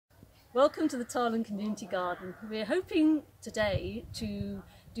Welcome to the Tarland Community Garden. We're hoping today to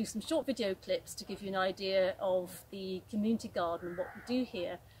do some short video clips to give you an idea of the community garden and what we do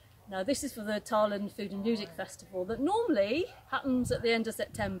here. Now this is for the Tarland Food and Music Festival that normally happens at the end of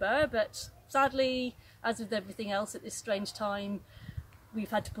September, but sadly, as with everything else at this strange time,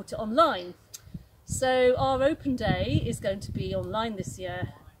 we've had to put it online. So our open day is going to be online this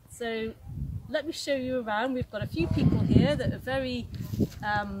year. So let me show you around. We've got a few people here that are very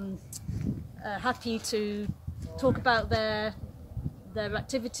happy to talk about their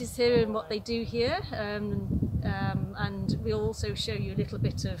activities here and what they do here, and we'll also show you a little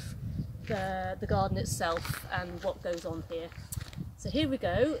bit of the garden itself and what goes on here. So here we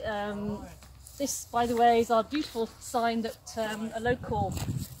go. This, by the way, is our beautiful sign that a local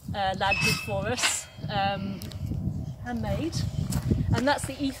lad did for us, handmade, and that's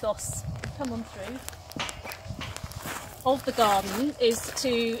the ethos. Come on through. Of the garden is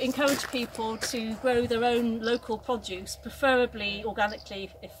to encourage people to grow their own local produce, preferably organically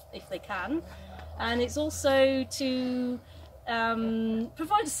if they can, and it's also to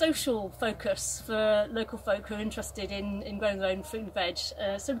provide a social focus for local folk who are interested in growing their own fruit and veg,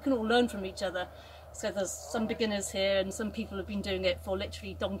 so we can all learn from each other. So there's some beginners here and some people have been doing it for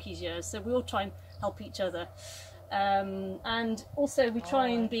literally donkey's years, so we all try and help each other. And also we try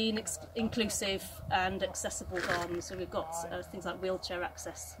and be an inclusive and accessible garden, so we've got things like wheelchair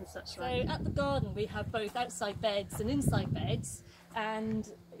access and such like. So at the garden we have both outside beds and inside beds, and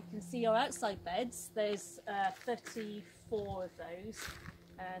you can see our outside beds, there's 34 of those,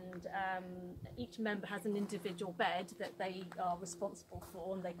 and each member has an individual bed that they are responsible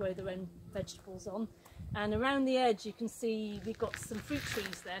for and they grow their own vegetables on. And around the edge you can see we've got some fruit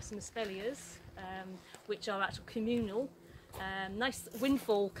trees there, some espaliers, which are actual communal. Nice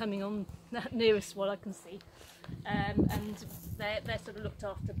windfall coming on nearest what I can see, and they're sort of looked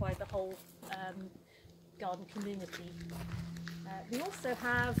after by the whole garden community. We also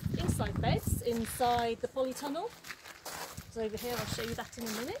have inside beds inside the polytunnel. So over here, I'll show you that in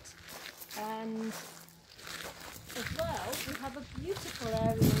a minute. And as well, we have a beautiful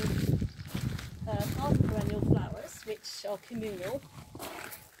area of garden perennial flowers, which are communal.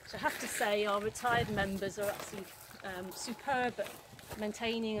 So I have to say our retired members are absolutely superb at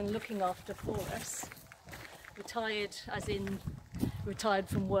maintaining and looking after for us. Retired as in retired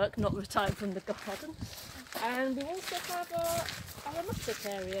from work, not retired from the garden. And we also have our aromatic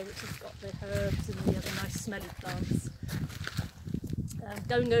area, which has got the herbs and the other nice smelly plants.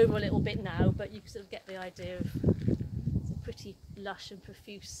 Going over a little bit now, but you can sort of get the idea of it's a pretty lush and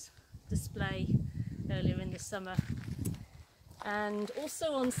profuse display earlier in the summer. And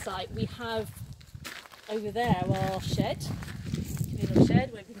also on site we have over there our shed, communal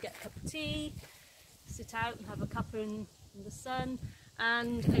shed, where we can get a cup of tea, sit out and have a cuppa in the sun.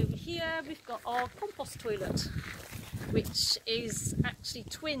 And over here we've got our compost toilet, which is actually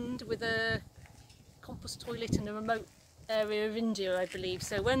twinned with a compost toilet in a remote area of India, I believe.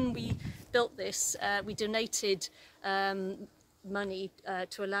 So when we built this, we donated money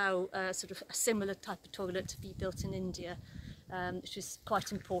to allow sort of a similar type of toilet to be built in India, which is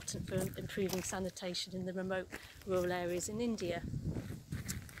quite important for improving sanitation in the remote rural areas in India.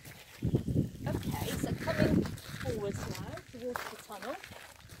 Okay, so coming forwards now towards the tunnel.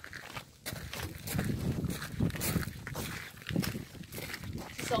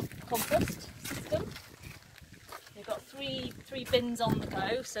 This is our compost system. We've got three bins on the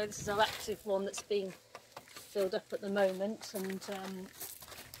go, so this is our active one that's being filled up at the moment, and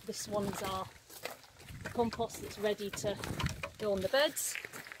this one's our compost that's ready to go on the beds,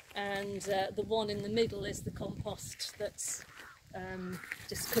 and the one in the middle is the compost that's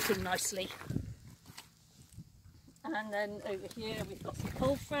just cooking nicely. And then over here we've got some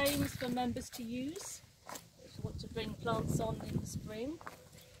cold frames for members to use if you want to bring plants on in the spring.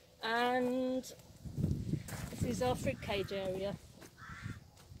 And this is our fruit cage area.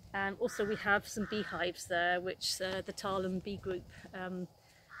 And also we have some beehives there, which the Tarland Bee Group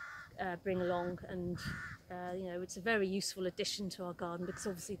bring along, and you know, it's a very useful addition to our garden because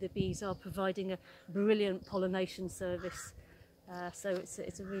obviously the bees are providing a brilliant pollination service. So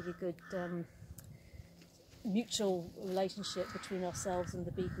it's a really good mutual relationship between ourselves and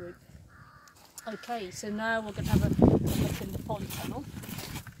the bee group. Okay, so now we're going to have a look in the polytunnel.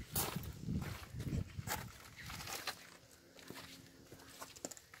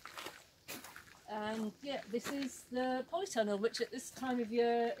 And yeah, this is the polytunnel, which at this time of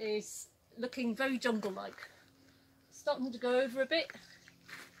year is looking very jungle-like. Starting to go over a bit.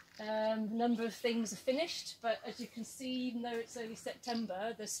 A number of things are finished, but as you can see, even though it's early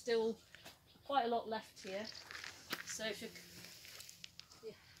September, there's still quite a lot left here. So if you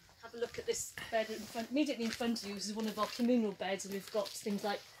have a look at this bed immediately in front of you. This is one of our communal beds, and we've got things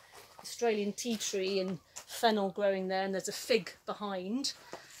like Australian tea tree and fennel growing there, and there's a fig behind.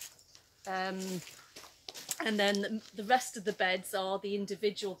 And then the rest of the beds are the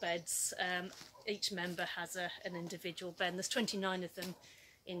individual beds. Each member has an individual bed, and there's 29 of them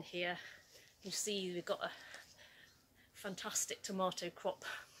in here. You see we've got a fantastic tomato crop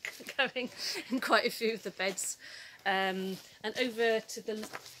going in quite a few of the beds. And over to the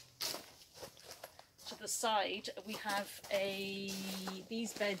side we have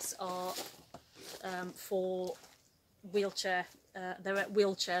these beds are for wheelchair. They're at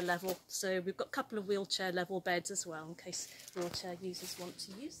wheelchair level, so we've got a couple of wheelchair level beds as well in case wheelchair users want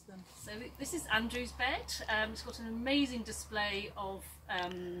to use them. So this is Andrew's bed. It's got an amazing display of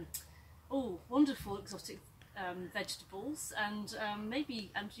wonderful exotic vegetables, and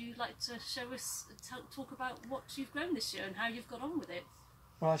maybe Andrew, you'd like to show us, talk about what you've grown this year and how you've got on with it.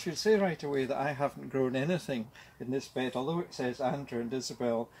 Well, I should say right away that I haven't grown anything in this bed, although it says Andrew and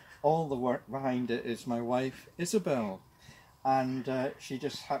Isabel. All the work behind it is my wife Isabel, and she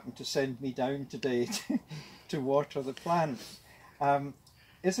just happened to send me down today to water the plants.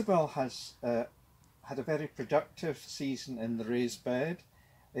 Isabel has had a very productive season in the raised bed.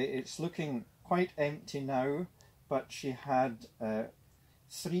 It's looking quite empty now, but she had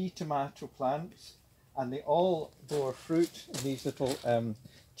 3 tomato plants, and they all bore fruit, these little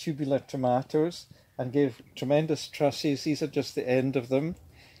tubular tomatoes, and gave tremendous trusses. These are just the end of them.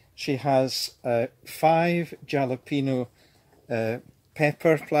 She has 5 jalapeno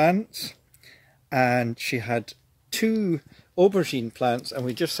pepper plants, and she had 2 aubergine plants, and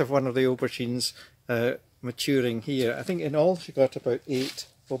we just have one of the aubergines maturing here. I think in all she got about 8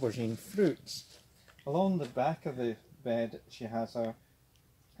 aubergine fruits. Along the back of the bed she has a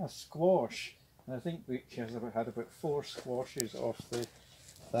squash, and I think she has had about 4 squashes off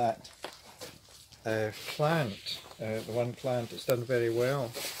that plant. The one plant, it's done very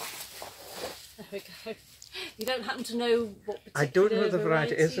well. There we go. You don't happen to know what particular I don't know the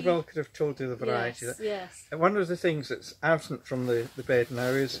variety. Isabel could have told you the variety. Yes, yes. One of the things that's absent from the bed now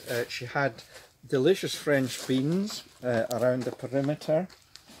is she had delicious French beans around the perimeter,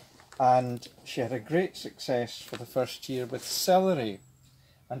 and she had a great success for the first year with celery,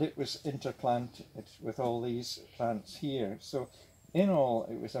 and it was interplanted with all these plants here. So in all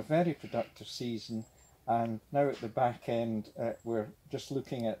it was a very productive season, and now at the back end we're just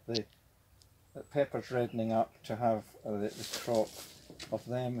looking at the peppers reddening up to have the crop of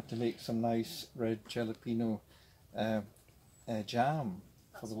them to make some nice red jalapeno jam.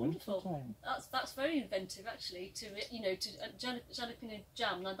 That's wonderful. That's very inventive, actually. To jalapeno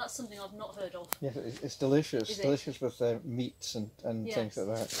jam. Now that's something I've not heard of. Yes, it's delicious. Delicious with meats and things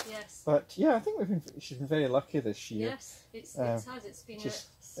like that. Yes. But yeah, I think she's been very lucky this year. Yes, it's been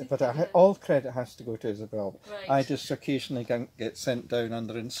but all credit has to go to Isabel. Right. I just occasionally get sent down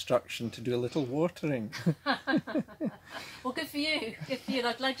under instruction to do a little watering. Well, good for you. Good for you.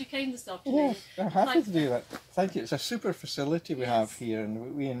 I'm glad you came this afternoon. Yes, I'm happy to do that. Thank you. It's a super facility we have here,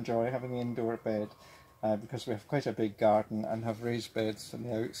 and we enjoy having the indoor bed because we have quite a big garden and have raised beds on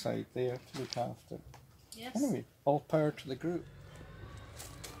the outside there to look after. Yes. Anyway, all power to the group.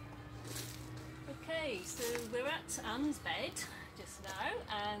 Okay, so we're at Anne's bed just now,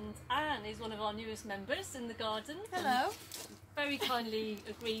 and Anne is one of our newest members in the garden. Hello. Very kindly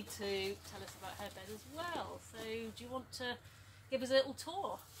agreed to tell us about her bed as well. So do you want to give us a little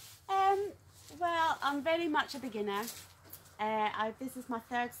tour? Well, I'm very much a beginner. This is my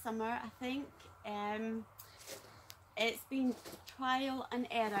 3rd summer, I think. It's been trial and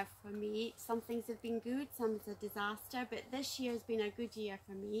error for me. Some things have been good, some is a disaster, but this year has been a good year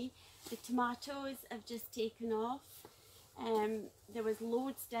for me. The tomatoes have just taken off. There was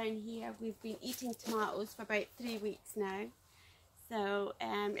loads down here. We've been eating tomatoes for about 3 weeks now. So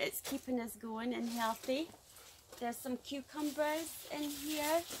it's keeping us going and healthy. There's some cucumbers in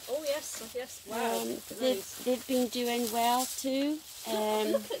here. Oh yes, yes. Wow. They've been doing well too.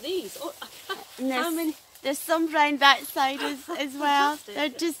 Look at these. Oh, how many? There's some round that side as well.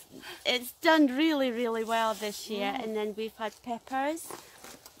 They're it's done really, really well this year. And then we've had peppers.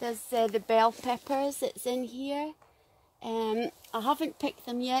 There's the bell peppers that's in here. I haven't picked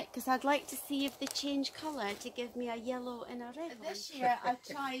them yet because I'd like to see if they change colour to give me a yellow and a red. This year I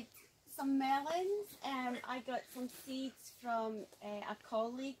tried some melons. I got some seeds from a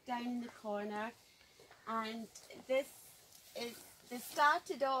colleague down in the corner, and they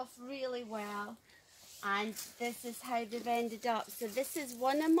started off really well, and this is how they've ended up. So this is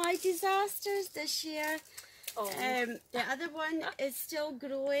one of my disasters this year. Oh. The other one is still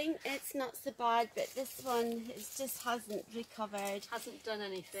growing. It's not so bad, but this one just hasn't recovered. Hasn't done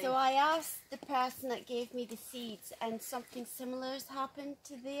anything. So I asked the person that gave me the seeds, and something similar has happened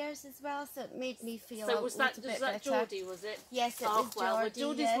to theirs as well. So it made me feel a was little that bit better. Geordie, was it? Yes, it oh, was well, Geordie.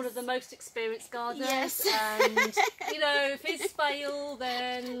 Geordie's yes. one of the most experienced gardeners. Yes. And you know, if his fail,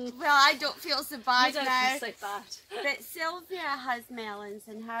 then Well, I don't feel so bad you don't now. feel so bad. But Sylvia has melons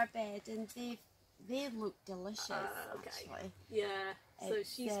in her bed, and they look delicious. Okay. Actually. Yeah. So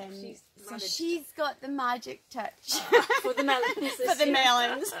It's, she's so managed she's got the magic touch for the melons. for the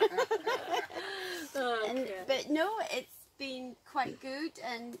melons. Oh, And, yeah. but no, it's been quite good,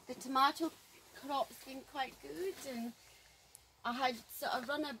 and the tomato crop's been quite good, and I had sort of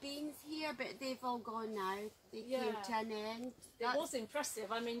runner beans here, but they've all gone now. They Yeah. came to an end. It was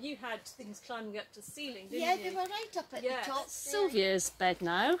impressive. I mean, you had things climbing up to the ceiling, didn't Yeah, you? they were right up at Yeah, the top. Sylvia's bed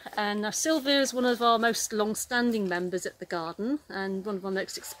now, and Sylvia is one of our most long-standing members at the garden and one of our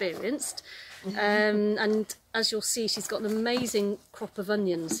most experienced. And as you'll see, she's got an amazing crop of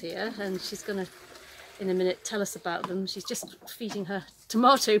onions here, and she's going to, in a minute, tell us about them. She's just feeding her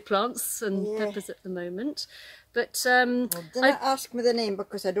tomato plants and peppers at the moment. But Well, didn't ask me the name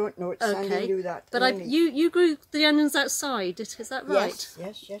because I don't know it. Sandy knew that. But you grew the onions outside. Is that right?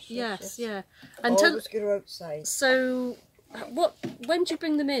 Yes. Yeah. And Always grow outside. So, when do you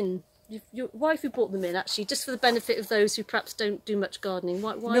bring them in? Why have you brought them in, actually? Just for the benefit of those who perhaps don't do much gardening.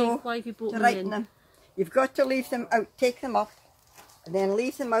 Why have you brought them in? Them. You've got to leave them out, take them up, and then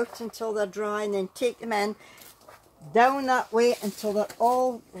leave them out until they're dry, and then take them in, down that way until they're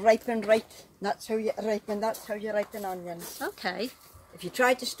all ripened right. That's how you ripen onions. Okay. If you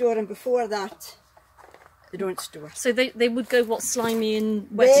try to store them before that, they don't store. So they would go, slimy and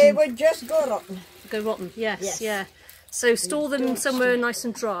wet? They and would just go rotten. go rotten, yes. Yes. So store them somewhere nice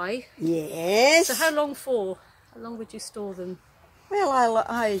and dry. Yes. So how long for? How long would you store them? Well,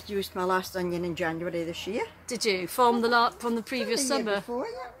 I used my last onion in January this year. Did you? From the previous The year summer? before,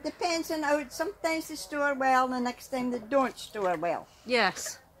 yeah. Depends on how. Sometimes they store well, and the next time they don't store well.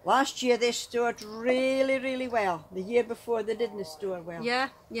 Yes. Last year they stored really, really well. The year before they didn't store well.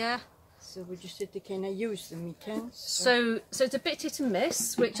 Yeah. So we just had to kind of use them, we can. So it's a bit hit and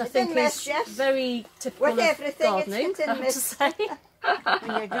miss, which I Hit think and miss, is yes. very typical With of everything, it's gardening, hit and I have to miss. say.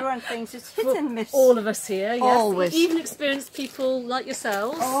 When you're growing things, it's hit and miss. All of us here, yes. Always. Even experienced people like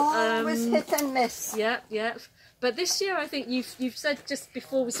yourselves. Always hit and miss. Yeah. But this year, I think you've said just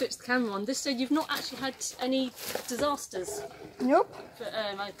before we switched the camera on, this year you've not actually had any disasters. Nope.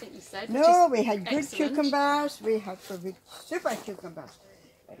 I think you said. No, which is we had good excellent. cucumbers. We had super cucumbers.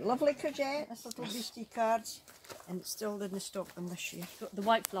 We had lovely courgette, this little beastie cards, and it still didn't stop them this year. The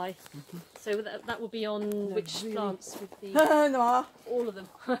whitefly. So that will be on which really- plants with the No, all of them.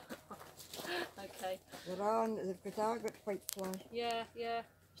 Okay. they've all got whitefly. Yeah.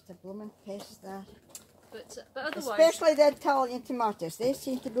 Just a blooming pest there. But otherwise. Especially the Italian tomatoes, they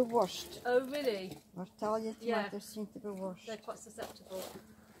seem to be worst. Oh really? Our Italian Yeah. tomatoes seem to be worst. They're quite susceptible.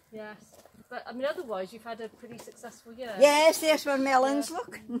 Yes. But I mean, otherwise you've had a pretty successful year. Yes, there's where melons,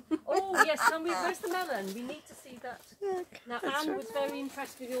 look. Oh yes, and where's the melon? We need to see that. Now That's Anne right. was very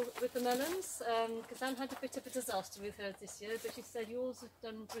impressed with the melons because Anne had a bit of a disaster with hers this year, but she said yours have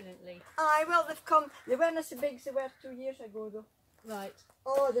done brilliantly. Aye, well, they've come. They weren't as big as they were 2 years ago, though. Right.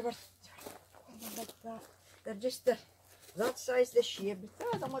 Oh, they were like that. They're just that size this year,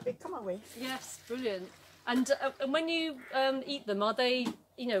 but they'll maybe come away. Yes, brilliant. And when you eat them, are they,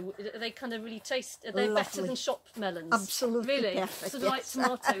 are they kind of really taste? Are they better Lovely. than shop melons? Absolutely Really? perfect, Sort of like yes.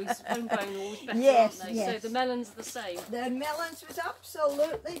 tomatoes, homegrown, always better, Yes, aren't they? yes. So the melons are the same. The melons was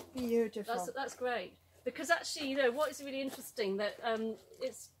absolutely beautiful. That's great. Because actually, what is really interesting that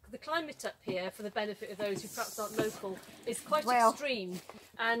it's the climate up here, for the benefit of those who perhaps aren't local, is quite extreme,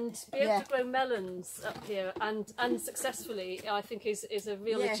 and to be able to grow melons up here and successfully, I think is a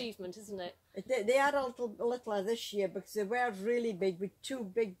real achievement, isn't it? They are a littler this year because they were really big with two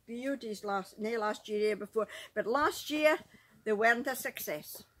big beauties last year before. But last year they weren't a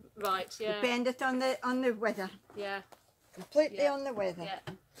success. Right. Yeah. Depended on the weather. Yeah. Completely on the weather.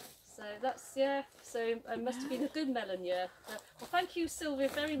 Yeah. So that's So it must have been a good melon year. Well, thank you, Sylvia,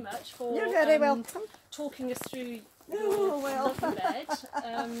 very much for You're very welcome. talking us through your Oh, well. lovely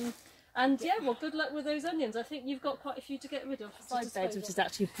bed. And well, good luck with those onions. I think you've got quite a few to get rid of. My bed, which is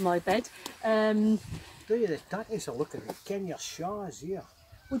actually my bed. Do you the tatties are looking at Kenya Shaw's here?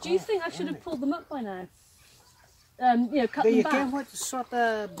 Well, do you think I should have pulled them up by now? Cut Do them you back. get what sort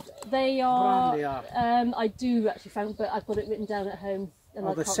of They are. brand they are? I do actually, but I've got it written down at home. and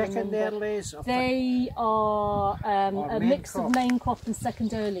Or I the can't second remember. earlies? Or They are a main mix crop. of main crop and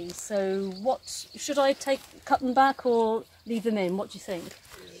second early. So, what should I cut them back or leave them in? What do you think?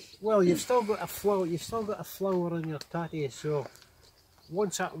 Well, you've still got a flower. You've still got a flower in your tatty, so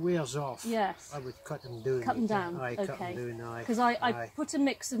once that wears off, Yes. I would cut them down. Cut them down. Aye, Okay. cut them down. Aye. Because I Aye. put a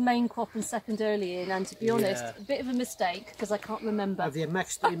mix of main crop and second early in, and to be honest, Yeah. a bit of a mistake because I can't remember. Have you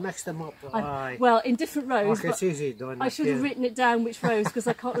mixed them up? Aye. Well, in different rows. Okay, it's but easy done. I should have yeah. written it down which rows because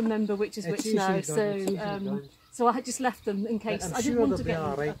I can't remember which is It's which easy now. done, it's So, easy done. so I had just left them in But case I'm I didn't sure want they'll to be get them.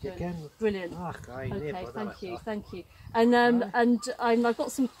 all right. Okay. You can. Brilliant. Ah, aye, no Okay, bother thank you, at all. thank you. And I've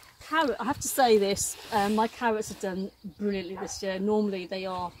got some carrot. I have to say this. My carrots have done brilliantly this year. Normally they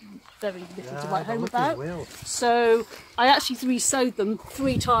are very little to Yeah, write they're home looking about. well. So I actually re-sowed them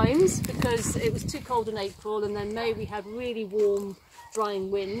 3 times because it was too cold in April, and then May we had really warm, drying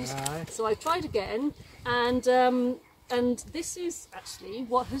wind. Aye. So I tried again, and this is actually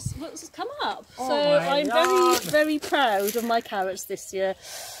what has come up. Oh so my I'm God. very proud of my carrots this year.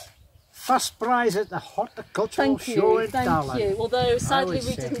 First prize at the horticultural show in Thank Darlin. you. Although sadly would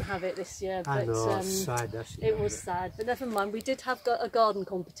we say. didn't have it this year, I but know, it's sad this year, it was sad. But never mind, we did have a garden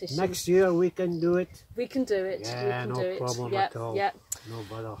competition. Next year we can do it. We can do it. Yeah, we can no do it. problem Yep, at all. Yep. No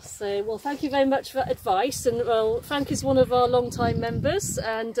bother. So, well, thank you very much for advice. And well, Frank is one of our long-time members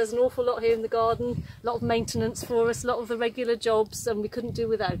and does an awful lot here in the garden. A lot of maintenance for us, a lot of the regular jobs, and we couldn't do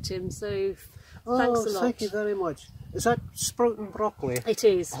without him. So, thanks a lot. Thank you very much. Is that sprouting broccoli? It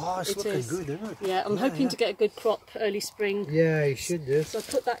is. Oh, it's it looking is. good, isn't it? Yeah, I'm hoping to get a good crop early spring. Yeah, you should do. So I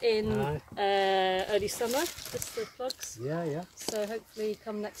put that in Aye. early summer, just the plugs. Yeah, yeah. So hopefully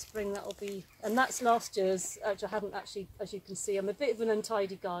come next spring that'll be, and that's last year's, which I haven't actually, as you can see, I'm a bit of an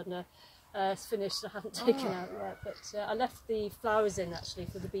untidy gardener. It's finished, I haven't taken out yet, but I left the flowers in actually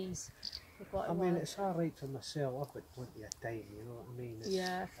for the bees for quite a I while. mean, it's all right for myself. I've got plenty of time, you know what I mean? It's,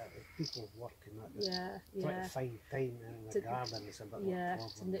 Yeah. People working at it. Yeah, Trying yeah, to find time in the To- garden is a bit yeah, of a to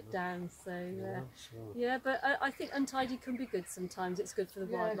problem. nip down, so You know, so. yeah, but I think untidy can be good sometimes. It's good for the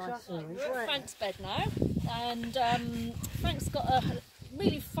Yeah, wildlife. exactly. We're at Right. Frank's bed now, and Frank's got a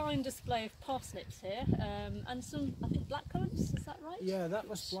really fine display of parsnips here, and some, I think, blackcurrants. Is that right? Yeah, that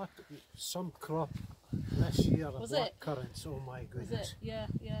was some crop this year of Was black it? currants. Oh my Is goodness. it? Yeah,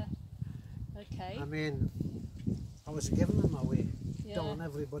 yeah. Okay. I mean, I was giving them away, Yeah. telling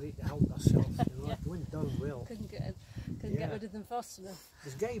everybody to help themselves. You know, Yeah. it went down well. Couldn't get Yeah. rid of them fast enough.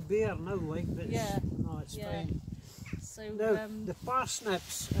 It's getting bare now, like, but Yeah. no, it's Yeah. fine. So Now, the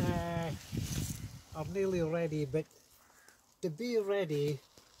parsnips are nearly ready, but to be ready,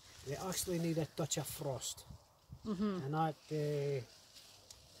 they actually need a touch of frost. And that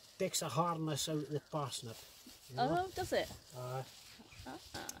takes a hardness out of the parsnip. You know? oh, does it?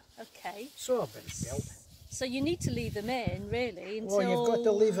 Okay. So I've been built. So you need to leave them in really until. Oh, you've got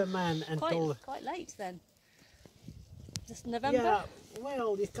to leave them in until... quite late then. Just November. Yeah,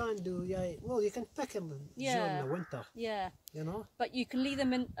 well, you can do, yeah. Well, you can pick them Yeah. during the winter, Yeah. you know? But you can leave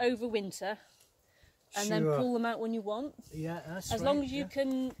them in over winter, and then Sure. pull them out when you want. Yeah, that's As right, long as you yeah.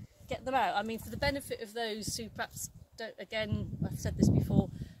 can get them out. I mean, for the benefit of those who perhaps don't, again, I've said this before,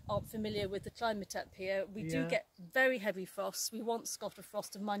 aren't familiar with the climate up here, we do Yeah. get very heavy frosts. We once got a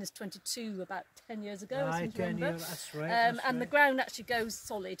frost of -22 about 10 years ago, I Aye, seem to 10 remember. years, that's right. And that's the right. ground actually goes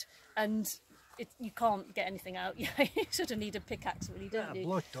solid, and you can't get anything out. You sort of need a pickaxe, really, don't you?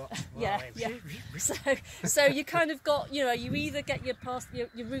 Blood touch. Yeah, yeah. So you kind of got, you know, you either get your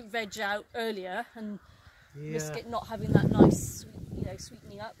root veg out earlier and risk it not having that nice, you know,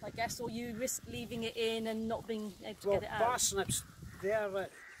 sweetening up, I guess, or you risk leaving it in and not being able to Well, get it out. parsnips, they're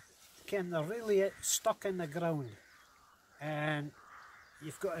really stuck in the ground, and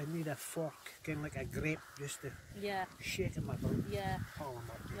you've got to need a fork, kind of like a grape, just to Yeah, shake them about, yeah, pull them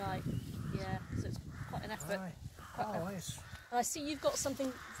up. right, yeah. So it's quite an effort. Aye. Quite Oh, a- yes. And I see you've got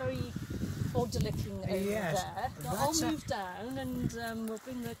something very odd-looking over Yes, there. Now, I'll move down and we'll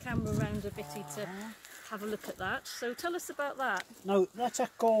bring the camera around a bitty to have a look at that. So tell us about that. Now, that's a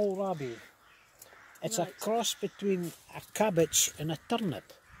kohlrabi. It's a Right. cross between a cabbage and a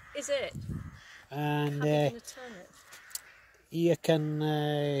turnip. Is it? And Cabbage and a turnip. you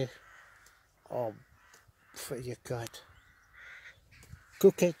can, what you got?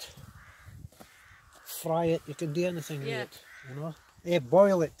 Cook it, fry it, you can do anything Yeah. with it, you know.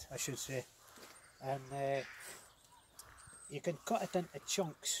 Boil it, I should say. And you can cut it into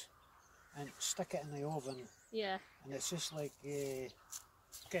chunks and stick it in the oven, Yeah. and it's just like,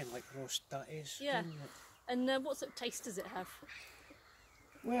 kind of like roast tatties. Yeah. kind of. And what sort of taste does it have?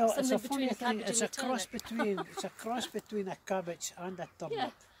 Well, it's Something a between funny a thing. cabbage It's and a a cross turnip. between it's a cross between a cabbage and a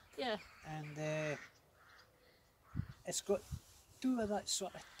turnip, Yeah. Yeah. and it's got two of that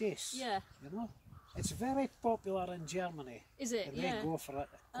sort of taste. Yeah. You know, it's very popular in Germany. Is it? And they Yeah. go for it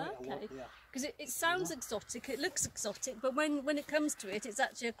quite a lot Okay. there. Because it sounds exotic, it looks exotic, but when it comes to it, it's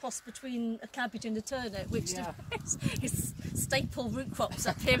actually a cross between a cabbage and a turnip, which Yeah. is staple root crops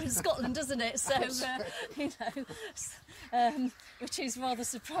up here in Scotland, isn't it? So, you know, which is rather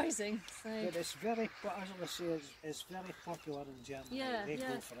surprising. So, But it's very, but as I say, it's very popular in Germany. Yeah, They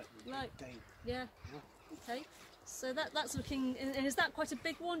yeah. go for it in big Right. time. yeah, okay. So that's looking, and is that quite a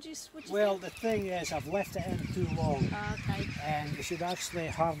big one? Would you Well, think? the thing is, I've left it in too long, Okay. and you should actually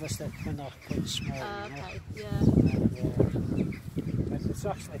harvest it when they're quite small. You know? Okay. Yeah. And, but it's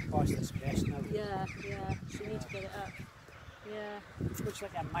actually past its best now. Yeah. Yeah. So you need to get it up. Yeah. It looks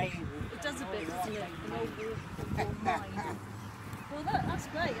like a mine. It does a bit, doesn't it? An old mine. Well, that's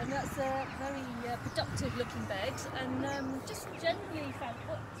great, and that's a very productive looking bed. And just generally, Frank,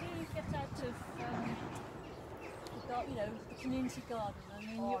 what do you get out of the community garden? I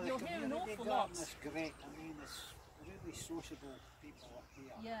mean, you're here an awful lot. It's great. I mean, it's really sociable people up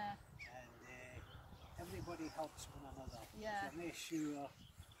here. Yeah, And everybody helps one another. Yeah. If you're not sure,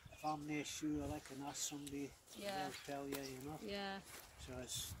 if I'm not sure, I can ask somebody. Yeah. They'll tell you, you know. yeah, So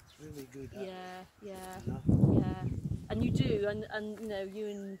it's really good. That, yeah, You know? yeah. And you do, and you know, you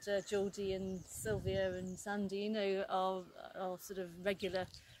and Geordie and Sylvia and Sandy, you know, are sort of regular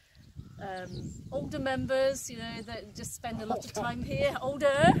older members, you know, that just spend a lot of time here.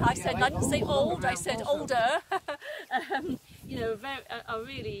 Older, I said, I didn't say old, I said older. You know, are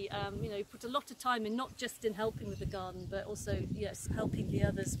really, you know, put a lot of time in, not just in helping with the garden, but also, yes, helping the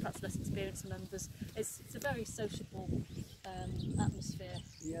others, perhaps less experienced members. It's a very sociable atmosphere.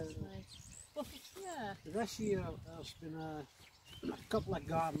 Yeah. So, well, yeah. This year there's been a couple of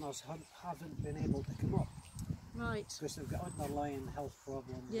gardeners haven't been able to come up Right. because they've got underlying health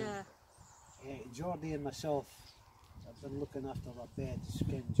problems. Yeah. Geordie and myself have been looking after their beds,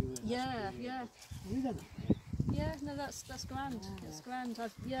 skin during this Yeah. period. Yeah. We didn't. Yeah. No, that's grand. That's grand.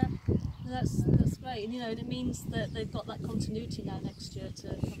 Yeah. No, that's great. And you know, it means that they've got that continuity now next year to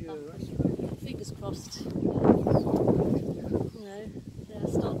come Sure, back. that's And fingers crossed. You know, they'll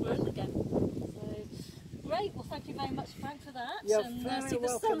start growing again. So great. Well, thank you very much, Frank, for that. You're and very see, the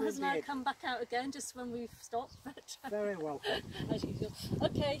sun welcome has now indeed. come back out again, just when we've stopped. But Very welcome. as usual.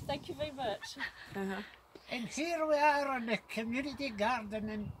 Okay. Thank you very much. And here we are in the community garden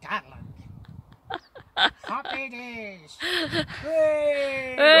in Tarland. Happy days!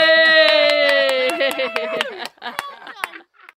 Hooray! Hey!